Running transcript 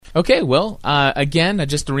Okay, well, again,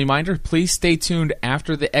 just a reminder, please stay tuned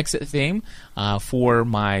after the exit theme for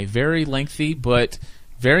my very lengthy but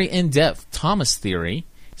very in-depth Thomas theory.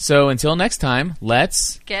 So until next time,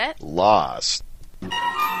 let's get lost.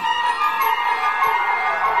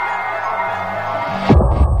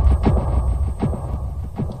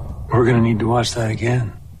 We're going to need to watch that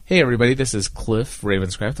again. Hey everybody, this is Cliff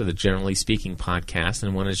Ravenscraft of the Generally Speaking podcast,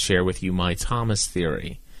 and I wanted to share with you my Thomas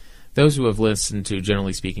theory. Those who have listened to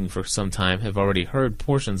Generally Speaking for some time have already heard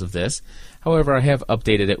portions of this. However, I have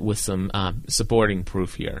updated it with some supporting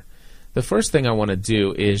proof here. The first thing I want to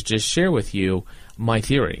do is just share with you my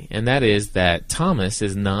theory, and that is that Thomas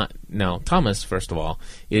is not... No, Thomas, first of all,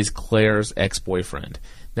 is Claire's ex-boyfriend.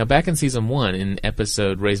 Now, back in Season 1, in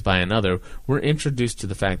episode Raised by Another, we're introduced to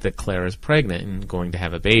the fact that Claire is pregnant and going to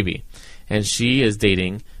have a baby. And she is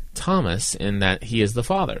dating Thomas in that he is the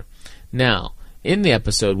father. Now, in the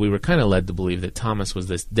episode, we were kind of led to believe that Thomas was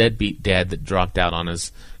this deadbeat dad that dropped out on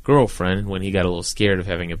his girlfriend when he got a little scared of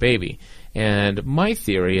having a baby. And my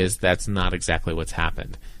theory is that's not exactly what's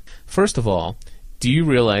happened. First of all, do you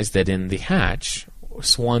realize that in the hatch,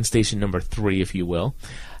 Swan Station number 3, if you will,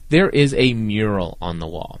 there is a mural on the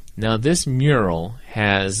wall. Now, this mural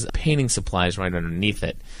has painting supplies right underneath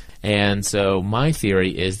it. And so my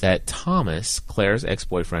theory is that Thomas, Claire's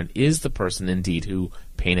ex-boyfriend, is the person indeed who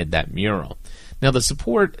painted that mural. Now, the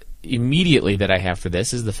support immediately that I have for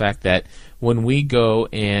this is the fact that when we go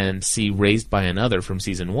and see Raised by Another from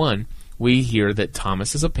Season 1, we hear that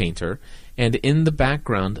Thomas is a painter, and in the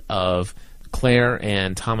background of Claire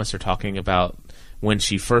and Thomas are talking about when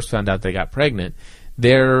she first found out they got pregnant,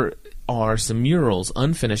 there are some murals,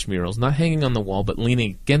 unfinished murals, not hanging on the wall, but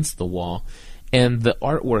leaning against the wall, and the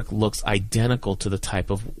artwork looks identical to the type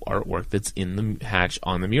of artwork that's in the hatch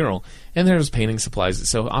on the mural. And there's painting supplies.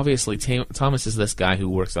 So obviously Thomas is this guy who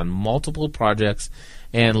works on multiple projects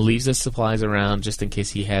and leaves his supplies around just in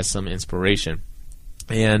case he has some inspiration.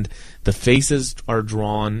 And the faces are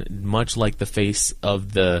drawn much like the face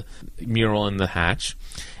of the mural in the hatch.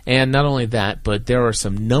 And not only that, but there are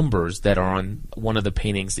some numbers that are on one of the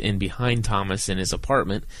paintings in behind Thomas in his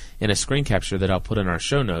apartment in a screen capture that I'll put in our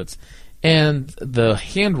show notes. And the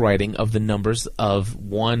handwriting of the numbers of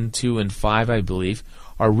 1, 2, and 5, I believe,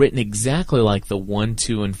 are written exactly like the 1,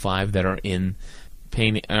 2, and 5 that are in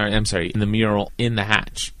in the mural in the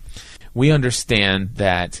hatch. We understand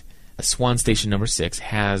that Swan Station number 6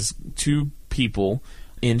 has 2 people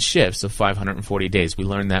in shifts of 540 days. We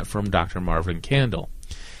learned that from Dr. Marvin Candle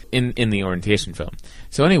in the orientation film.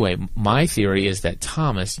 So anyway, my theory is that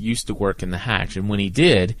Thomas used to work in the hatch, and when he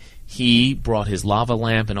did, he brought his lava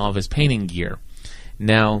lamp and all of his painting gear.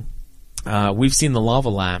 Now, we've seen the lava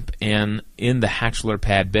lamp in the Hatchler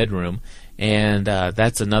Pad bedroom, and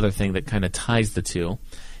that's another thing that kind of ties the two.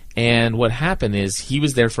 And what happened is he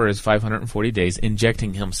was there for his 540 days,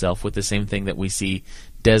 injecting himself with the same thing that we see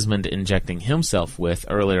Desmond injecting himself with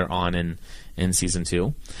earlier on in Season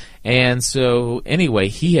 2. And so, anyway,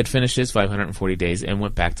 he had finished his 540 days and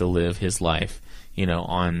went back to live his life,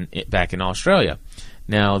 back in Australia.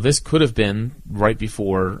 Now, this could have been right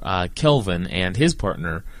before Kelvin and his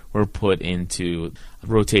partner were put into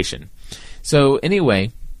rotation. So,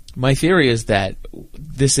 anyway, my theory is that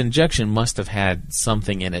this injection must have had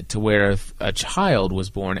something in it to where if a child was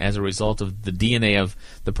born as a result of the DNA of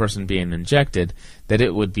the person being injected, that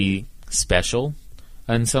it would be special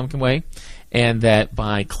in some way, and that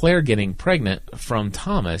by Claire getting pregnant from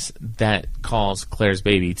Thomas, that caused Claire's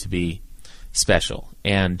baby to be special,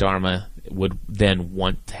 and Dharma would then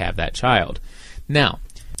want to have that child. Now,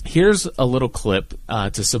 here's a little clip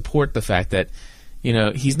to support the fact that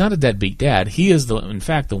he's not a deadbeat dad. He is, in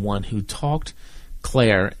fact, the one who talked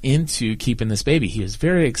Claire into keeping this baby. He was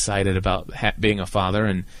very excited about being a father.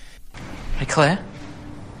 And hey, Claire.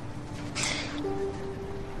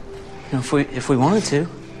 If we wanted to,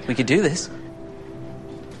 we could do this.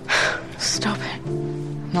 Stop it.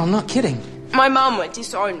 No, I'm not kidding. My mum would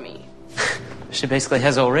disown me. She basically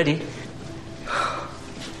has already.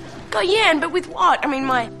 God, yeah, but with what? I mean,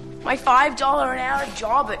 my $5 an hour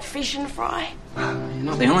job at Fish and Fry? You're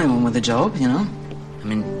not the only one with a job, I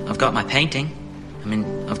mean, I've got my painting.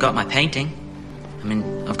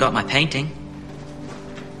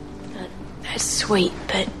 That's sweet,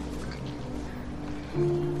 but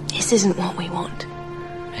this isn't what we want.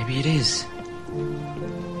 Maybe it is.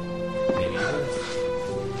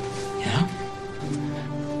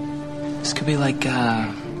 This could be like,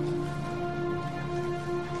 I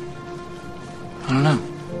don't know.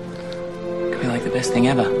 Could be like the best thing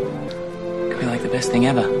ever. Could be like the best thing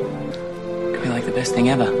ever. Could be like the best thing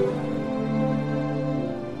ever.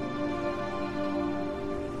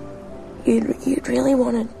 You'd really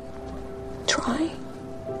want to Guy?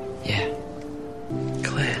 Yeah.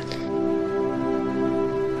 Claire.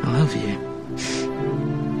 I love you.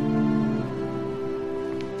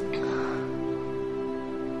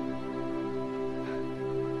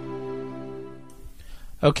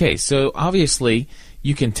 Okay, so obviously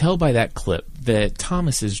you can tell by that clip that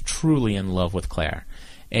Thomas is truly in love with Claire,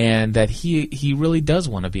 and that he really does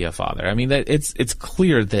want to be a father. I mean, that it's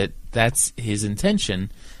clear that that's his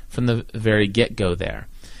intention from the very get-go there.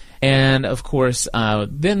 And, of course,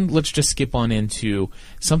 then let's just skip on into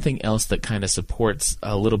something else that kind of supports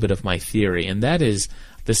a little bit of my theory, and that is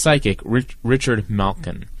the psychic Richard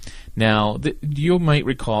Malkin. Now, you might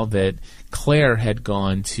recall that Claire had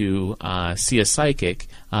gone to see a psychic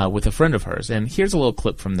with a friend of hers, and here's a little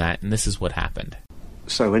clip from that, and this is what happened.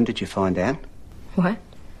 So when did you find out? What?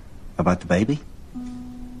 About the baby?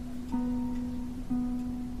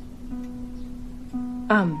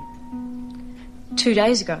 2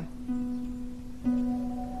 days ago.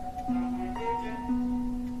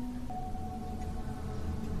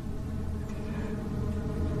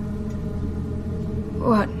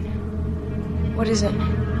 What? What is it?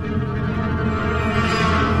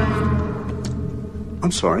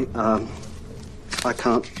 I'm sorry. I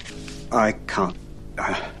can't.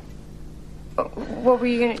 What were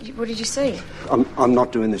you gonna... What did you see? I'm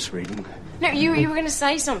not doing this reading. No, you were gonna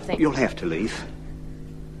say something. You'll have to leave.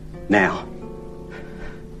 Now.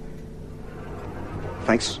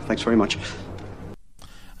 Thanks very much.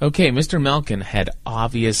 Okay, Mr. Malkin had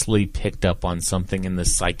obviously picked up on something in the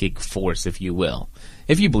psychic force, if you will,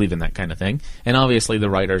 if you believe in that kind of thing, and obviously the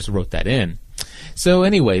writers wrote that in. So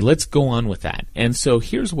anyway, let's go on with that. And so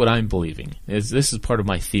here's what I'm believing, this is part of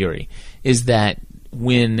my theory, is that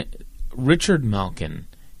when Richard Malkin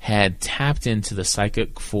had tapped into the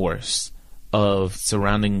psychic force of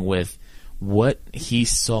surrounding with what he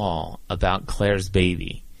saw about Claire's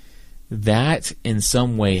baby, that in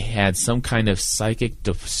some way had some kind of psychic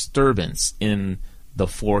disturbance in the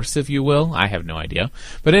force, if you will. I have no idea.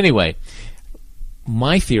 But anyway,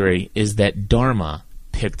 my theory is that Dharma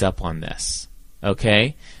picked up on this.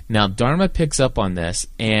 Okay? Now, Dharma picks up on this,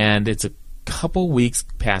 and it's a couple weeks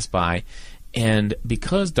pass by, and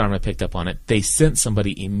because Dharma picked up on it, they sent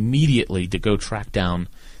somebody immediately to go track down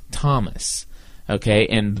Thomas. Okay,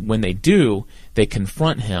 and when they do, they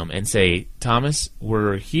confront him and say, Thomas,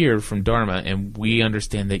 we're here from Dharma, and we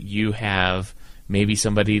understand that you have maybe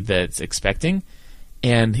somebody that's expecting.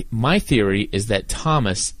 And my theory is that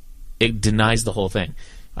Thomas denies the whole thing.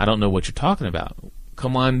 I don't know what you're talking about.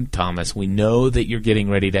 Come on, Thomas. We know that you're getting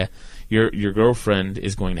ready to... Your girlfriend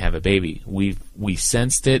is going to have a baby. We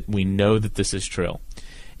sensed it. We know that this is true.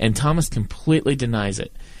 And Thomas completely denies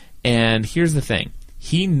it. And here's the thing.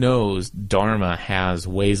 He knows Dharma has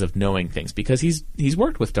ways of knowing things because he's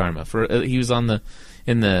worked with Dharma he was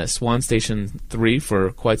in the Swan Station 3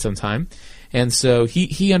 for quite some time, and so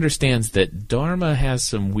he understands that Dharma has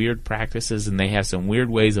some weird practices and they have some weird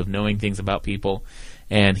ways of knowing things about people,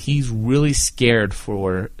 and he's really scared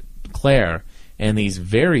for Claire and he's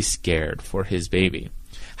very scared for his baby.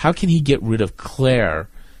 How can he get rid of Claire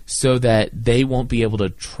so that they won't be able to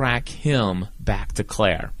track him back to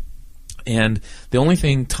Claire? And the only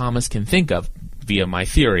thing Thomas can think of, via my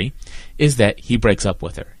theory, is that he breaks up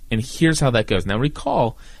with her. And here's how that goes. Now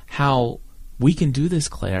recall how we can do this,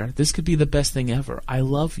 Claire. This could be the best thing ever. I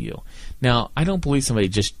love you. Now, I don't believe somebody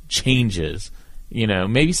just changes. You know,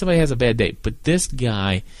 maybe somebody has a bad day. But this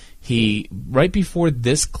guy, right before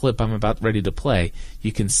this clip I'm about ready to play,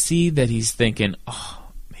 you can see that he's thinking, oh,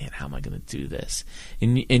 man, how am I going to do this?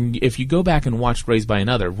 And if you go back and watch Raised by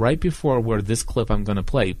Another, right before where this clip I'm going to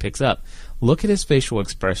play picks up, look at his facial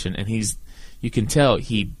expression, and you can tell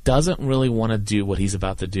he doesn't really want to do what he's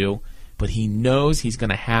about to do, but he knows he's going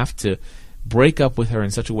to have to break up with her in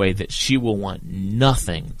such a way that she will want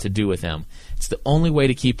nothing to do with him. It's the only way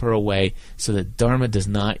to keep her away so that Dharma does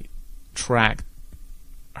not track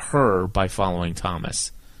her by following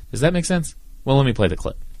Thomas. Does that make sense? Well, let me play the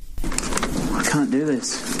clip. I can't do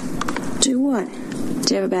this. Do what?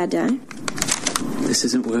 Do you have a bad day? This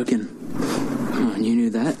isn't working. Oh, and you knew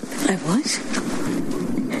that? I what?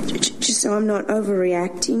 Just so I'm not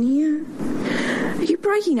overreacting here? Are you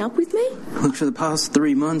breaking up with me? Look, for the past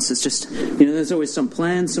 3 months, it's just, there's always some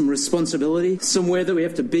plan, some responsibility, somewhere that we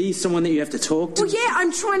have to be, someone that you have to talk to. Well, yeah,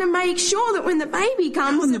 I'm trying to make sure that when the baby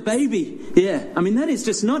comes... When the baby? Yeah, I mean, that is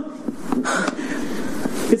just not...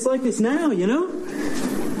 It's like this now,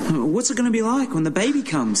 What's it going to be like when the baby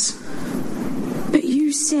comes? But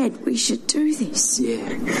you said we should do this.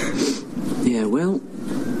 Yeah, well,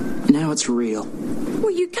 now it's real.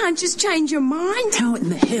 Well, you can't just change your mind. How in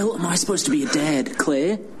the hell am I supposed to be a dad,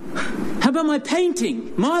 Claire? How about my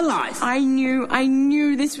painting? My life? I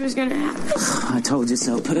knew this was going to happen. I told you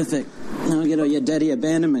so. Perfect. Now get all your daddy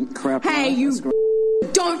abandonment crap. Hey, you...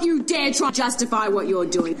 Don't you dare try to justify what you're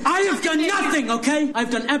doing. I have done nothing, okay? I've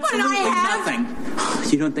done absolutely nothing.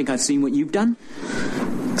 You don't think I've seen what you've done?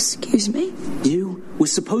 Excuse me? You were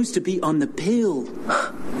supposed to be on the pill.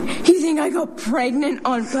 You think I got pregnant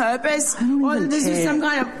on purpose? Or this was some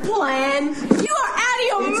kind of plan? You are out of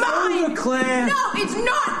your mind! Over, Claire. No, it's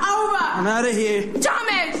not over! I'm out of here.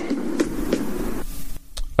 Thomas!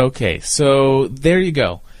 Okay, so there you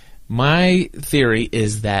go. My theory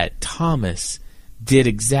is that Thomas did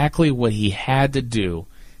exactly what he had to do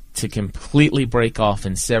to completely break off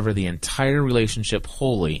and sever the entire relationship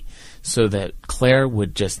wholly so that Claire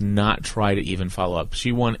would just not try to even follow up.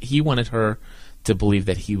 He wanted her to believe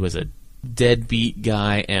that he was a deadbeat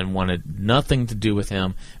guy and wanted nothing to do with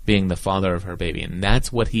him being the father of her baby. And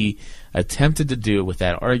that's what he attempted to do with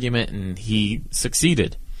that argument, and he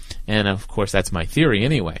succeeded. And, of course, that's my theory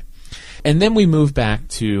anyway. And then we move back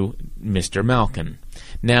to Mr. Malkin.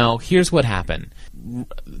 Now, here's what happened.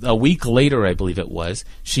 A week later, I believe it was,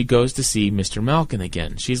 she goes to see Mr. Malkin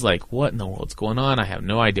again. She's like, what in the world's going on? I have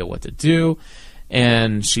no idea what to do.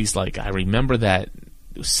 And she's like, I remember that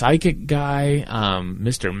psychic guy,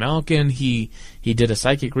 Mr. Malkin. He did a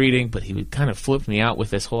psychic reading, but he kind of flipped me out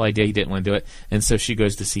with this whole idea he didn't want to do it. And so she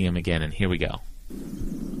goes to see him again, and here we go.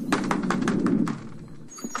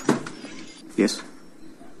 Yes?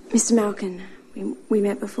 Mr. Malkin, we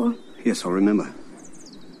met before? Yes, I remember.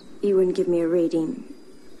 You wouldn't give me a reading.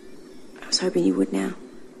 I was hoping you would now.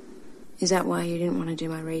 Is that why you didn't want to do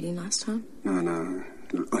my reading last time? No.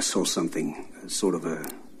 I saw something, sort of a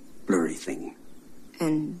blurry thing.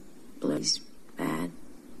 And blurry's bad?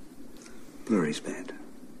 Blurry's bad.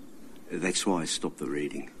 That's why I stopped the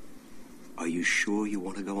reading. Are you sure you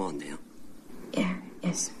want to go on now?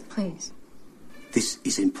 Yes, please. This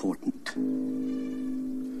is important.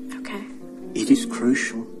 Okay. It is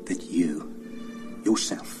crucial that you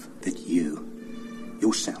yourself,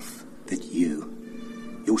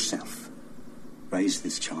 raise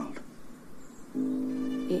this child.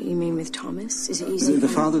 You mean with Thomas? Is it easy? The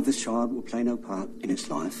father of this child will play no part in its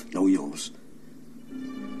life, nor yours.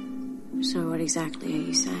 So what exactly are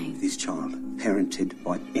you saying? This child, parented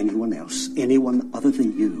by anyone else, anyone other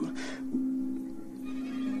than you,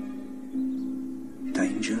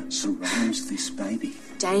 danger surrounds this baby.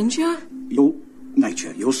 Danger? Your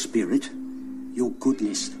nature, your spirit, your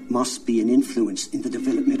goodness must be an influence in the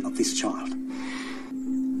development of this child.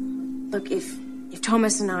 Look, if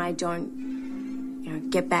Thomas and I don't,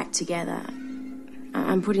 get back together,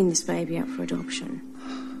 I'm putting this baby up for adoption.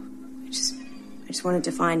 I just wanted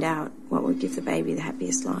to find out what would give the baby the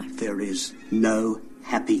happiest life. There is no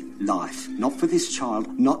happy life. Not for this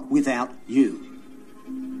child, not without you.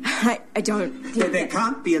 I don't think There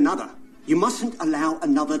can't be another. You mustn't allow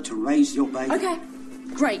another to raise your baby. Okay,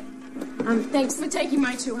 great. Thanks for taking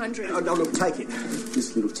my 200. No, look, take it.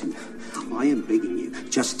 Miss Littleton, I am begging you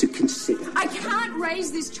just to consider. I can't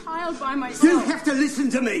raise this child by myself. You have to listen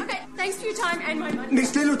to me. Okay, thanks for your time and my money.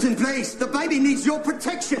 Miss Littleton, please. The baby needs your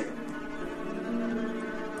protection.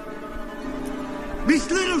 Miss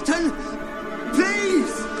Littleton,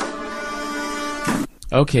 please.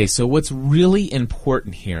 Okay, so what's really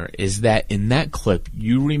important here is that in that clip,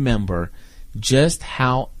 you remember just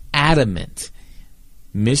how adamant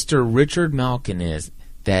Mr. Richard Malkin is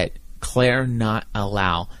that Claire not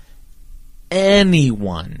allow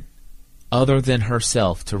anyone other than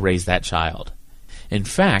herself to raise that child. In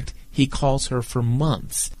fact, he calls her for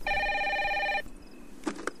months.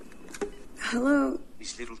 Hello?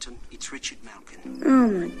 Miss Littleton, it's Richard Malkin. Oh,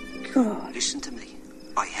 my God. Listen to me.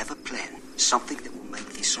 I have a plan. Something that will make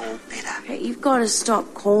this all better. Hey, you've got to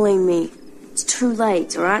stop calling me. It's too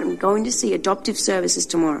late, all right? I'm going to see Adoptive Services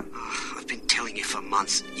tomorrow. I've been telling you for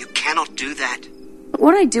months. You cannot do that.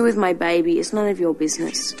 What I do with my baby is none of your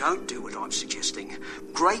business. Don't do what I'm suggesting.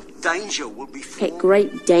 Great danger will befall... Okay,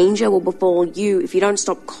 great danger will befall you if you don't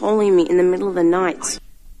stop calling me in the middle of the night.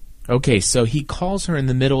 Okay, so he calls her in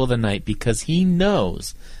the middle of the night because he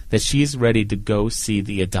knows that she's ready to go see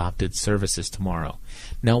the Adopted Services tomorrow.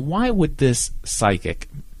 Now, why would this psychic,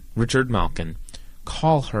 Richard Malkin,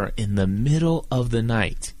 call her in the middle of the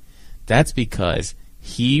night? That's because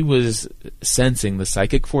he was sensing the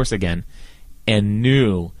psychic force again and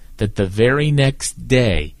knew that the very next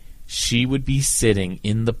day she would be sitting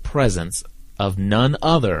in the presence of none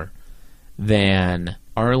other than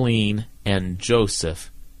Arlene and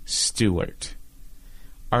Joseph Stewart.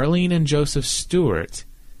 Arlene and Joseph Stewart,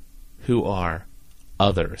 who are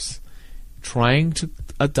others, trying to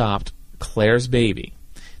adopt Claire's baby.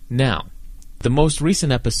 Now, The most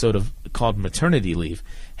recent episode called Maternity Leave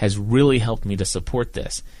has really helped me to support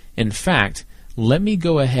this. In fact, let me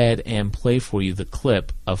go ahead and play for you the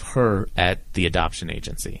clip of her at the adoption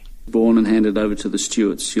agency. Born and handed over to the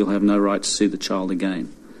Stewarts, you'll have no right to see the child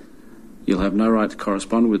again. You'll have no right to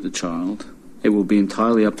correspond with the child. It will be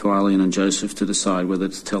entirely up to Eileen and Joseph to decide whether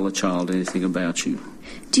to tell the child anything about you.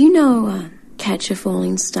 Do you know Catch a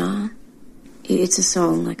Falling Star? It's a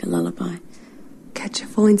song, like a lullaby. Catch a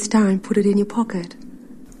falling star and put it in your pocket.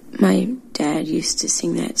 My dad used to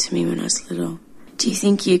sing that to me when I was little. Do you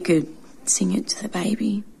think you could sing it to the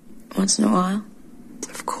baby once in a while?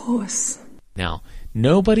 Of course. Now,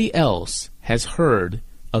 nobody else has heard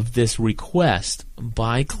of this request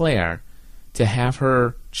by Claire to have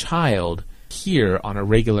her child hear on a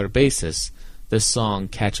regular basis the song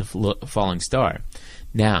Catch a Falling Star.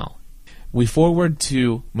 Now, we forward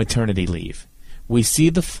to maternity leave. We see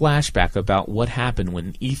the flashback about what happened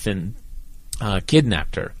when Ethan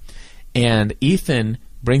kidnapped her. And Ethan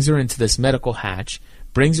brings her into this medical hatch,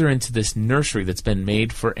 brings her into this nursery that's been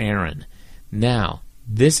made for Aaron. Now,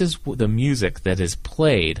 this is the music that is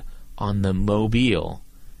played on the mobile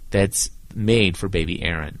that's made for baby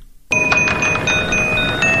Aaron.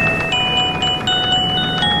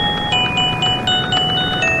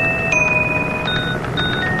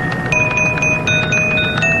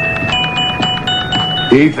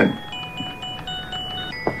 Ethan.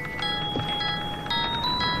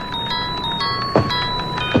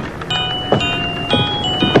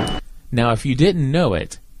 Now, if you didn't know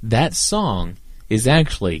it, that song is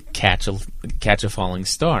actually Catch a Falling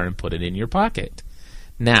Star and Put It in Your Pocket.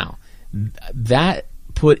 Now, that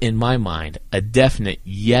put in my mind a definite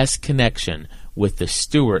yes connection with the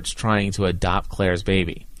Stewarts trying to adopt Claire's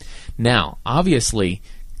baby. Now, obviously,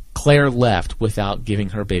 Claire left without giving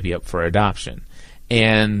her baby up for adoption.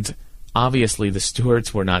 And obviously the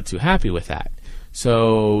Stewarts were not too happy with that.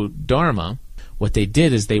 So Dharma, what they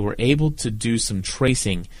did is they were able to do some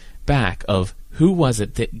tracing back of who was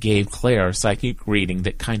it that gave Claire a psychic reading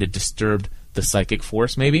that kind of disturbed the psychic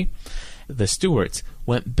force maybe. The Stewarts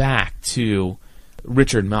went back to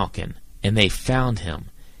Richard Malkin and they found him.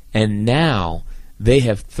 And now they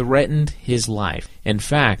have threatened his life. In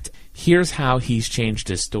fact, here's how he's changed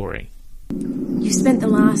his story. You spent the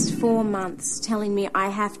last 4 months telling me I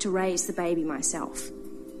have to raise the baby myself.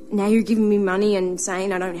 Now you're giving me money and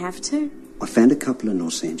saying I don't have to? I found a couple in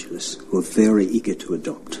Los Angeles who are very eager to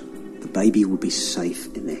adopt. The baby will be safe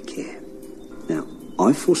in their care. Now,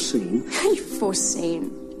 I've foreseen... You've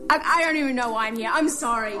foreseen? I don't even know why I'm here. I'm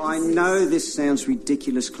sorry. I know this sounds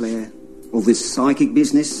ridiculous, Claire. All this psychic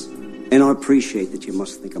business. And I appreciate that you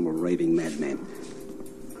must think I'm a raving madman.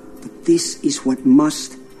 But this is what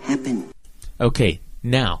must happen. Okay,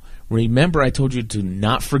 now, remember I told you to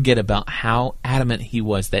not forget about how adamant he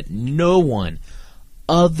was that no one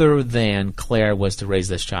other than Claire was to raise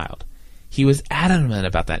this child. He was adamant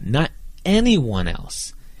about that, not anyone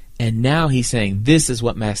else. And now he's saying this is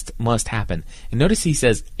what must happen. And notice he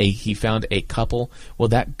says he found a couple. Well,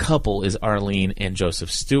 that couple is Arlene and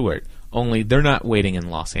Joseph Stewart, only they're not waiting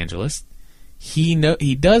in Los Angeles. He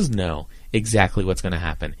does know exactly what's going to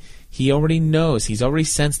happen. He already knows, he's already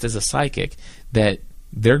sensed as a psychic that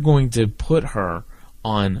they're going to put her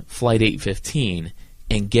on Flight 815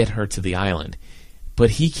 and get her to the island.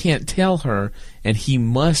 But he can't tell her, and he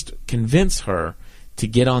must convince her to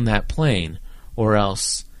get on that plane, or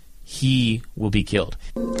else he will be killed.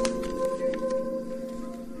 Well,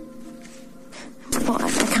 I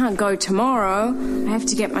can't go tomorrow. I have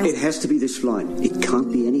to get my... It has to be this flight. It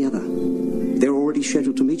can't be any other. They're already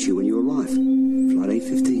scheduled to meet you when you arrive. Flight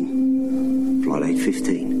 815. Flight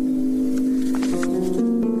 815.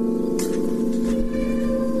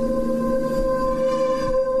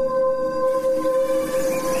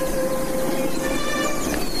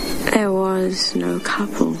 There was no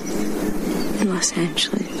couple in Los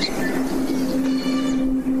Angeles.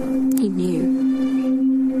 He knew.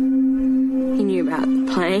 He knew about the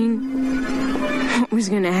plane. What was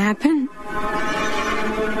going to happen.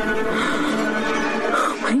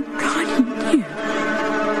 Oh my God, he knew.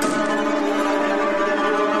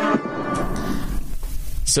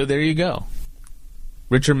 So there you go.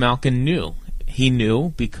 Richard Malkin knew. He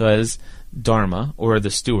knew because Dharma, or the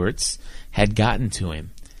Stewarts, had gotten to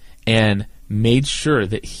him and made sure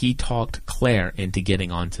that he talked Claire into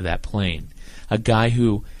getting onto that plane. A guy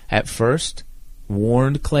who, at first,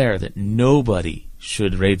 warned Claire that nobody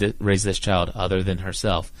should raise this child other than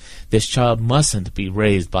herself. This child mustn't be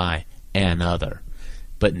raised by another.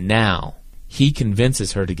 But now, he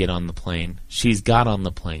convinces her to get on the plane. She's got on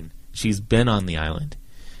the plane. She's been on the island.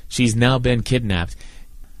 She's now been kidnapped.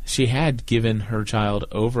 She had given her child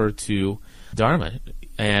over to Dharma.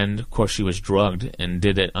 And, of course, she was drugged and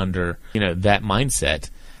did it under, that mindset.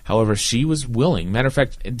 However, she was willing. Matter of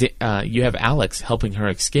fact, you have Alex helping her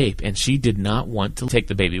escape, and she did not want to take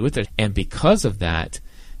the baby with her. And because of that,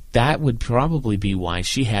 that would probably be why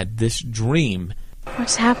she had this dream.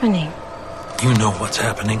 What's happening? You know what's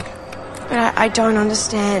happening. But I don't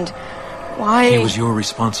understand. Why? He was your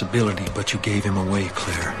responsibility, but you gave him away,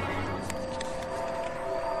 Claire.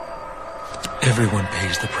 Everyone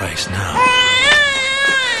pays the price now.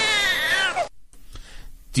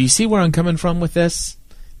 Do you see where I'm coming from with this?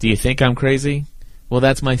 Do you think I'm crazy? Well,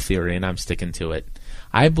 that's my theory, and I'm sticking to it.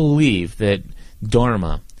 I believe that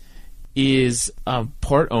Dharma is a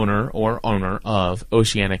part owner or owner of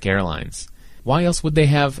Oceanic Airlines. Why else would they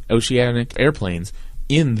have Oceanic airplanes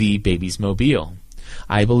in the baby's mobile?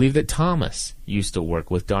 I believe that Thomas used to work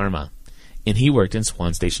with Dharma, and he worked in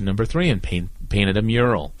Swan Station No. 3 and painted a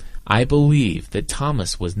mural. I believe that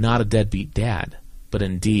Thomas was not a deadbeat dad, but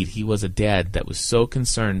indeed he was a dad that was so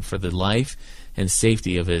concerned for the life and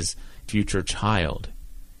safety of his future child.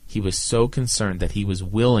 He was so concerned that he was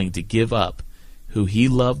willing to give up who he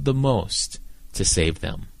loved the most to save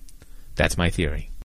them. That's my theory.